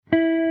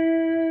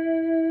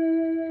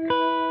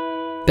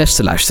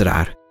Beste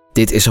luisteraar,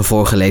 dit is een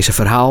voorgelezen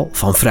verhaal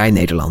van Vrij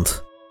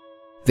Nederland.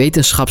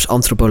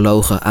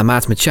 Wetenschapsantropologe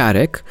Amat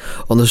Mecharek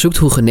onderzoekt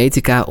hoe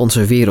genetica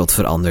onze wereld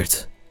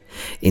verandert.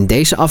 In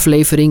deze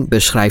aflevering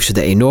beschrijft ze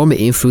de enorme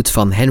invloed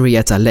van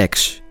Henrietta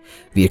Lacks,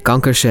 wier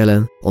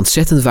kankercellen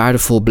ontzettend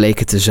waardevol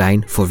bleken te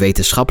zijn voor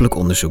wetenschappelijk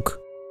onderzoek.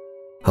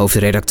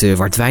 Hoofdredacteur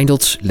Wart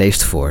Wijndots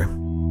leest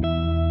voor.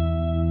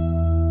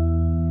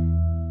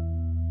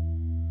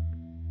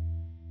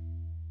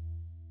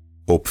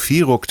 Op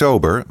 4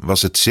 oktober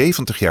was het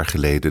 70 jaar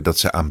geleden dat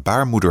ze aan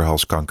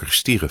baarmoederhalskanker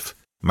stierf.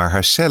 Maar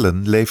haar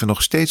cellen leven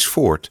nog steeds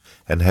voort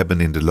en hebben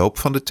in de loop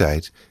van de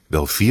tijd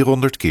wel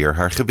 400 keer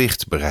haar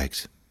gewicht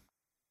bereikt.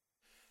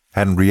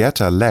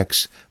 Henrietta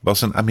Lacks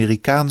was een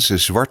Amerikaanse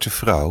zwarte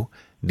vrouw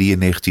die in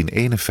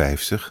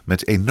 1951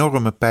 met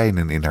enorme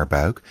pijnen in haar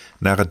buik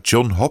naar het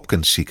Johns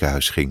Hopkins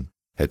ziekenhuis ging.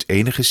 Het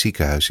enige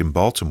ziekenhuis in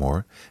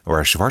Baltimore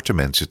waar zwarte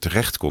mensen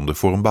terecht konden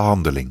voor een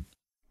behandeling.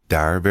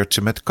 Daar werd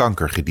ze met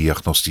kanker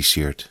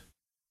gediagnosticeerd.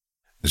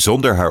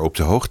 Zonder haar op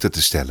de hoogte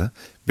te stellen,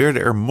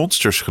 werden er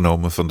monsters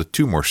genomen van de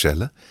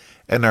tumorcellen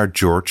en naar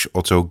George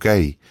Otto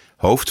Gay,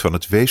 hoofd van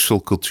het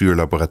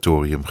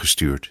Weefselcultuurlaboratorium,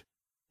 gestuurd.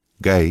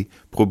 Gay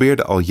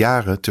probeerde al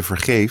jaren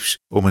tevergeefs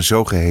om een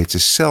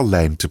zogeheten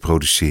cellijn te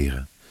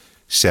produceren.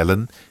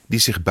 Cellen die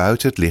zich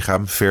buiten het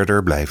lichaam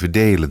verder blijven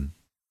delen.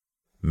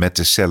 Met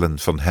de cellen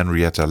van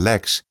Henrietta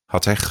Lacks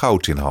had hij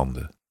goud in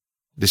handen.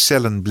 De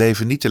cellen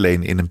bleven niet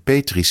alleen in een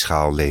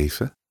petrischaal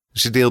leven,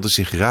 ze deelden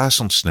zich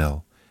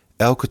razendsnel,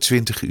 elke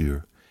 20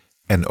 uur,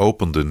 en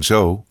openden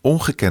zo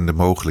ongekende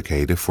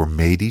mogelijkheden voor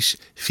medisch,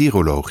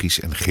 virologisch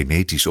en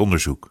genetisch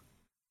onderzoek.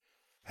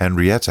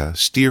 Henrietta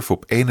stierf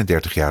op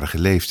 31-jarige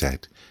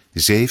leeftijd,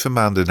 7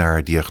 maanden na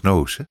haar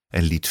diagnose,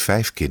 en liet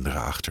 5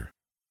 kinderen achter.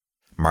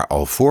 Maar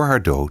al voor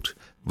haar dood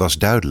was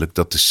duidelijk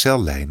dat de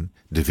cellijn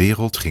de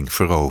wereld ging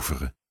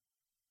veroveren.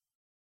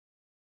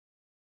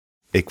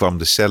 Ik kwam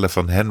de cellen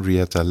van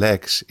Henrietta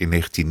Lacks in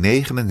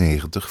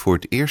 1999 voor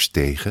het eerst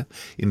tegen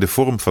in de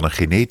vorm van een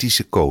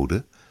genetische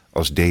code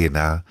als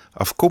DNA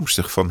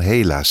afkomstig van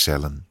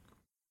HeLa-cellen.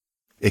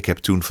 Ik heb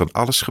toen van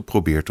alles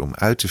geprobeerd om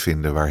uit te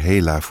vinden waar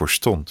HeLa voor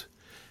stond,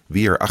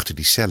 wie er achter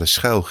die cellen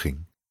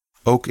schuilging.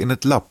 Ook in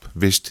het lab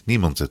wist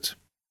niemand het.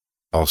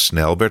 Al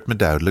snel werd me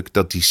duidelijk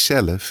dat die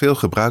cellen veel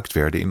gebruikt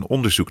werden in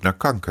onderzoek naar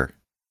kanker.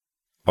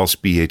 Als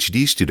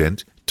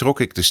PhD-student trok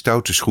ik de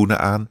stoute schoenen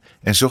aan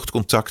en zocht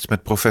contact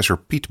met professor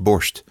Piet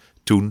Borst,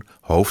 toen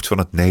hoofd van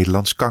het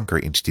Nederlands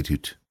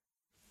Kankerinstituut.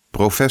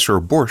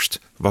 Professor Borst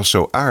was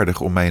zo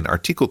aardig om mij een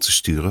artikel te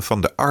sturen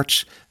van de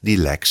arts die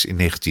Lacks in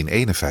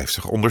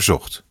 1951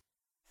 onderzocht.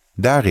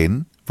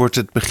 Daarin wordt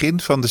het begin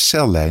van de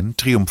cellijn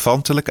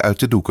triomfantelijk uit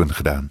de doeken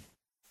gedaan.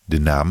 De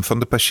naam van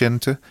de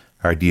patiënte,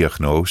 haar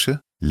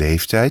diagnose,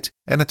 leeftijd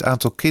en het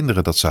aantal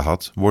kinderen dat ze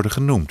had worden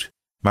genoemd,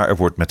 maar er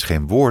wordt met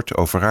geen woord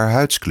over haar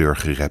huidskleur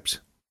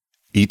gerept.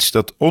 Iets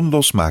dat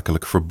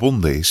onlosmakelijk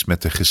verbonden is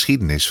met de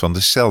geschiedenis van de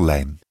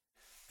cellijn.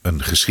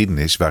 Een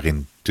geschiedenis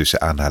waarin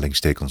tussen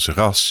aanhalingstekens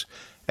ras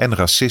en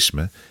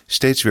racisme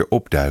steeds weer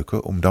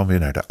opduiken om dan weer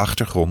naar de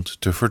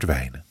achtergrond te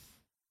verdwijnen.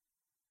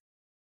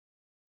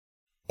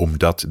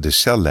 Omdat de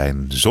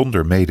cellijn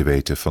zonder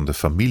medeweten van de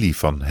familie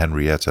van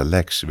Henrietta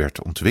Lacks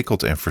werd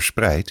ontwikkeld en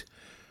verspreid,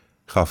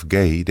 gaf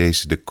Gay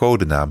deze de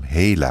codenaam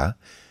HeLa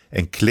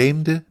en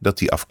claimde dat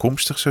die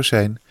afkomstig zou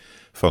zijn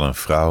van een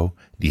vrouw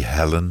die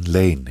Helen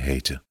Lane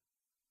heette.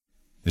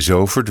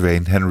 Zo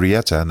verdween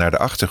Henrietta naar de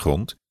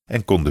achtergrond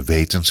en kon de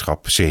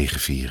wetenschap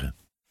zegevieren.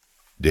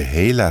 De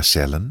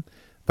HeLa-cellen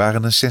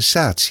waren een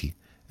sensatie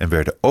en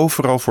werden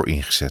overal voor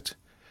ingezet,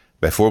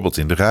 bijvoorbeeld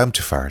in de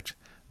ruimtevaart,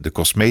 de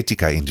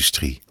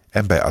cosmetica-industrie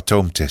en bij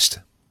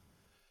atoomtesten.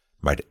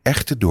 Maar de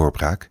echte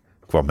doorbraak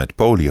kwam met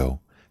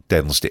polio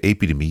tijdens de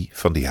epidemie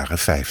van de jaren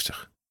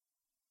 50.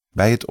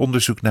 Bij het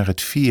onderzoek naar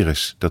het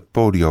virus dat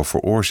polio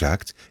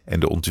veroorzaakt en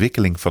de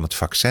ontwikkeling van het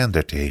vaccin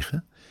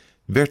daartegen,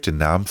 werd de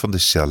naam van de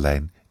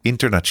cellijn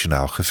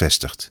internationaal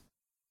gevestigd.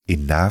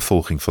 In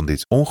navolging van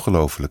dit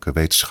ongelofelijke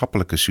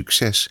wetenschappelijke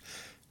succes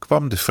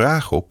kwam de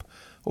vraag op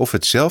of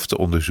hetzelfde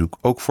onderzoek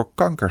ook voor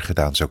kanker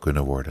gedaan zou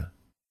kunnen worden.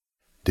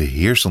 De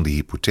heersende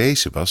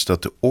hypothese was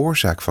dat de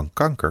oorzaak van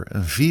kanker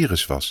een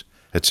virus was.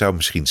 Het zou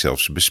misschien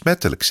zelfs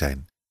besmettelijk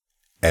zijn.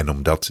 En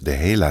omdat de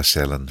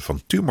HeLa-cellen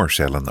van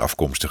tumorcellen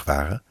afkomstig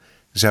waren,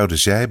 zouden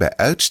zij bij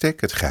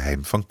uitstek het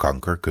geheim van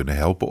kanker kunnen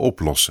helpen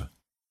oplossen.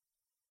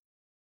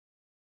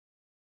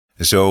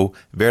 Zo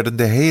werden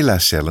de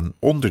HeLa-cellen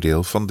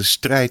onderdeel van de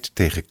strijd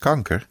tegen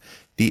kanker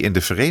die in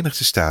de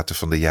Verenigde Staten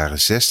van de jaren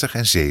 60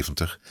 en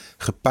 70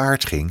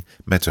 gepaard ging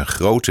met een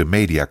grote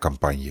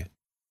mediacampagne.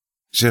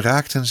 Ze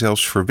raakten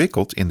zelfs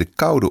verwikkeld in de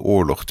Koude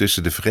Oorlog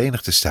tussen de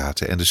Verenigde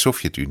Staten en de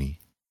Sovjet-Unie.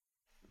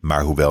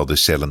 Maar hoewel de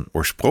cellen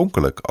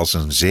oorspronkelijk als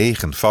een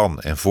zegen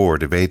van en voor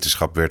de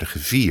wetenschap werden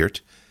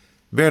gevierd,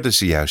 werden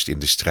ze juist in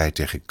de strijd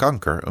tegen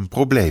kanker een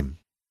probleem.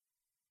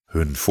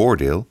 Hun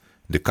voordeel,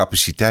 de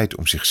capaciteit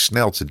om zich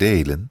snel te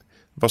delen,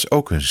 was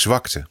ook hun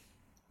zwakte.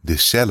 De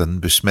cellen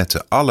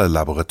besmetten alle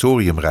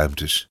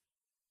laboratoriumruimtes.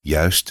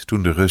 Juist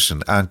toen de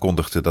Russen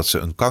aankondigden dat ze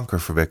een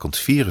kankerverwekkend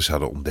virus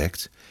hadden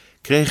ontdekt,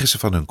 kregen ze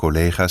van hun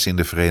collega's in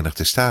de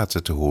Verenigde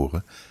Staten te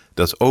horen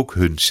dat ook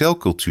hun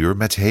celcultuur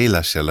met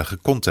HeLa-cellen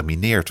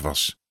gecontamineerd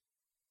was.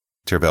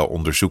 Terwijl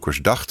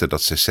onderzoekers dachten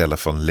dat ze cellen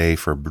van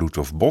lever, bloed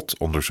of bot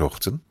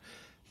onderzochten,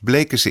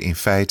 bleken ze in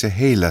feite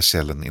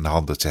HeLa-cellen in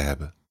handen te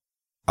hebben.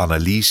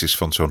 Analyses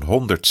van zo'n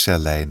 100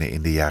 cellijnen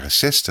in de jaren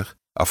 60,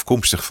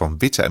 afkomstig van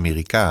witte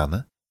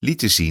Amerikanen,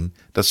 lieten zien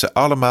dat ze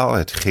allemaal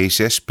het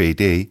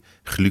G6PD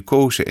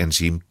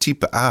glucose-enzym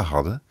type A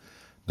hadden,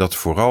 dat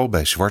vooral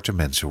bij zwarte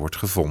mensen wordt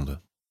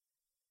gevonden.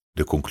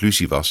 De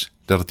conclusie was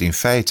dat het in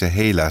feite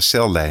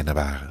HeLa-cellijnen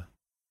waren.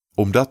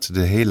 Omdat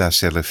de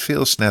HeLa-cellen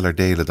veel sneller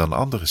delen dan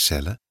andere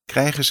cellen,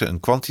 krijgen ze een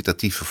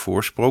kwantitatieve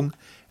voorsprong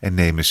en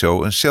nemen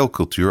zo een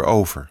celcultuur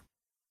over.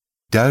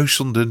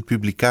 Duizenden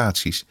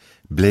publicaties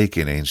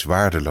bleken ineens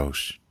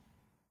waardeloos.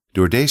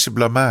 Door deze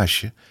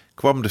blamage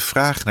kwam de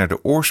vraag naar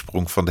de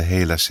oorsprong van de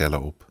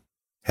HeLa-cellen op.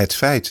 Het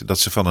feit dat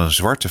ze van een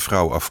zwarte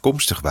vrouw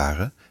afkomstig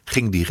waren,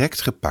 ging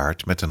direct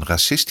gepaard met een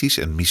racistisch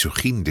en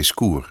misogyn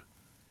discours.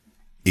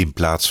 In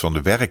plaats van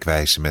de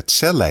werkwijze met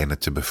cellijnen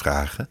te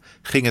bevragen,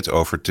 ging het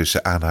over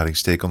tussen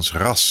aanhalingstekens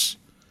ras.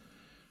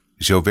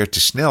 Zo werd de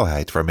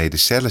snelheid waarmee de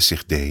cellen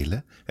zich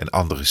delen en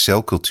andere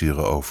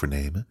celculturen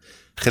overnemen,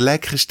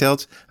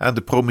 gelijkgesteld aan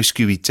de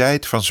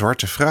promiscuïteit van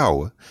zwarte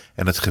vrouwen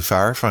en het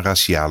gevaar van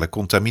raciale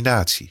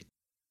contaminatie.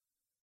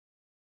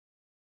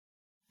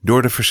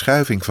 Door de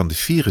verschuiving van de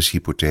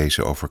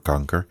virushypothese over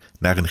kanker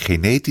naar een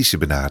genetische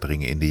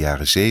benadering in de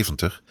jaren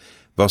 70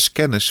 was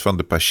kennis van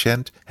de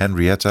patiënt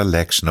Henrietta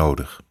Lacks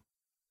nodig.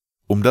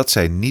 Omdat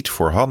zij niet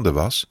voorhanden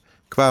was,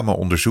 kwamen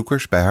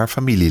onderzoekers bij haar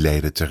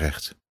familieleden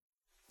terecht.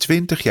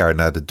 20 jaar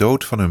na de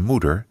dood van hun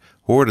moeder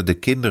hoorden de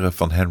kinderen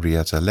van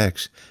Henrietta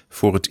Lacks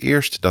voor het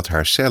eerst dat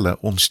haar cellen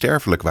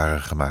onsterfelijk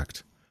waren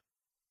gemaakt.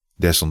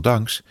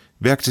 Desondanks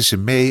werkte ze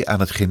mee aan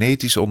het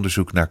genetisch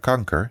onderzoek naar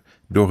kanker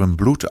door hun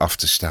bloed af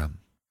te staan.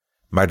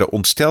 Maar de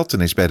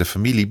ontsteltenis bij de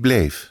familie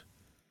bleef,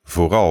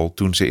 vooral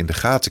toen ze in de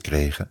gaten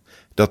kregen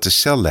dat de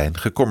cellijn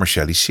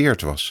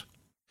gecommercialiseerd was.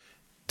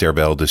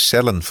 Terwijl de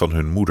cellen van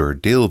hun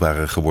moeder deel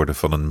waren geworden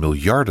van een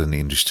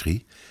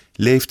miljardenindustrie,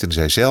 leefden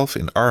zij zelf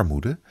in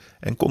armoede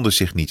en konden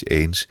zich niet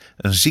eens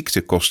een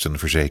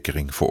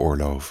ziektekostenverzekering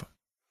veroorloven.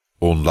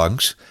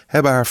 Onlangs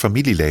hebben haar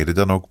familieleden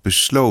dan ook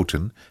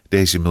besloten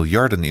deze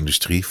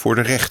miljardenindustrie voor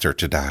de rechter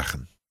te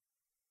dagen.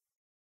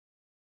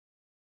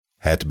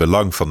 Het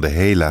belang van de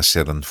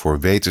HeLa-cellen voor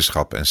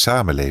wetenschap en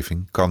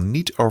samenleving kan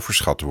niet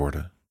overschat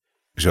worden.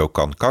 Zo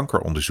kan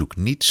kankeronderzoek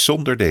niet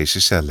zonder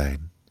deze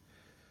cellijn.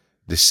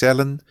 De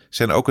cellen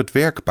zijn ook het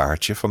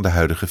werkpaardje van de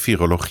huidige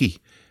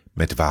virologie,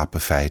 met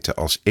wapenfeiten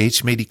als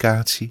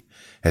AIDS-medicatie,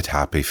 het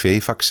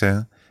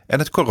HPV-vaccin en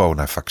het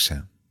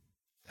coronavaccin.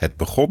 Het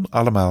begon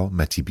allemaal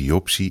met die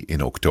biopsie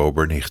in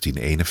oktober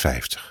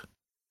 1951.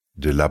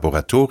 De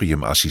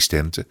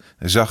laboratoriumassistente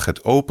zag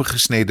het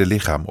opengesneden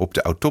lichaam op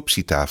de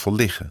autopsietafel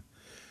liggen.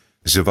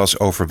 Ze was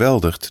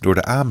overweldigd door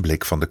de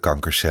aanblik van de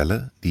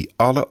kankercellen die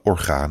alle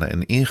organen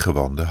en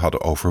ingewanden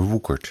hadden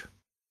overwoekerd.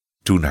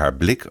 Toen haar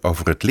blik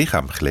over het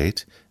lichaam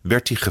gleed,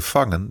 werd die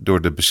gevangen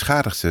door de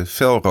beschadigde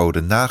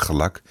felrode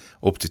nagellak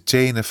op de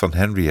tenen van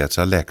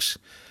Henrietta Lacks,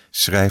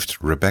 schrijft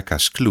Rebecca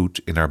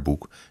Skloot in haar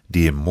boek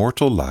The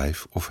Immortal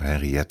Life of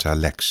Henrietta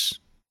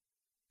Lacks.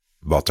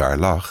 Wat daar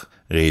lag,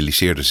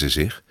 realiseerde ze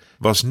zich,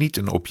 was niet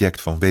een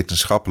object van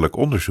wetenschappelijk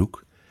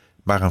onderzoek,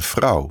 maar een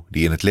vrouw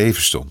die in het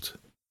leven stond.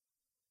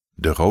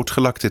 De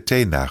roodgelakte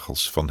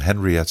teennagels van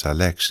Henrietta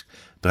Lacks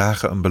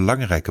dragen een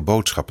belangrijke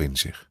boodschap in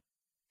zich.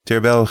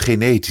 Terwijl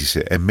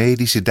genetische en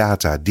medische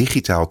data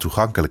digitaal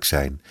toegankelijk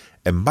zijn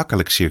en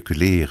makkelijk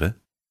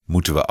circuleren,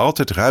 moeten we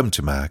altijd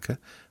ruimte maken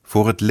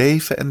voor het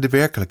leven en de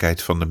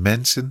werkelijkheid van de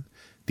mensen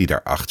die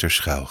daarachter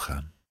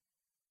schuilgaan.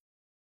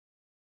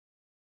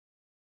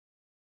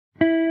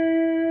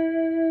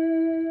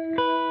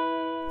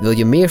 Wil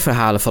je meer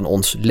verhalen van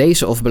ons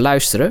lezen of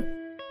beluisteren?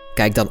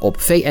 Kijk dan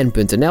op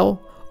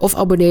vn.nl of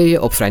abonneer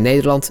je op Vrij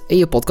Nederland in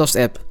je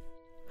podcast-app.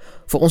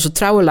 Voor onze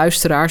trouwe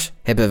luisteraars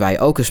hebben wij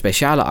ook een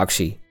speciale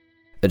actie.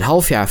 Een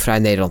half jaar Vrij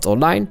Nederland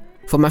online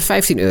voor maar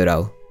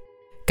 €15.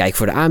 Kijk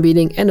voor de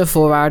aanbieding en de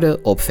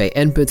voorwaarden op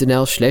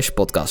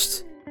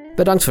vn.nl/podcast.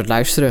 Bedankt voor het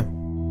luisteren.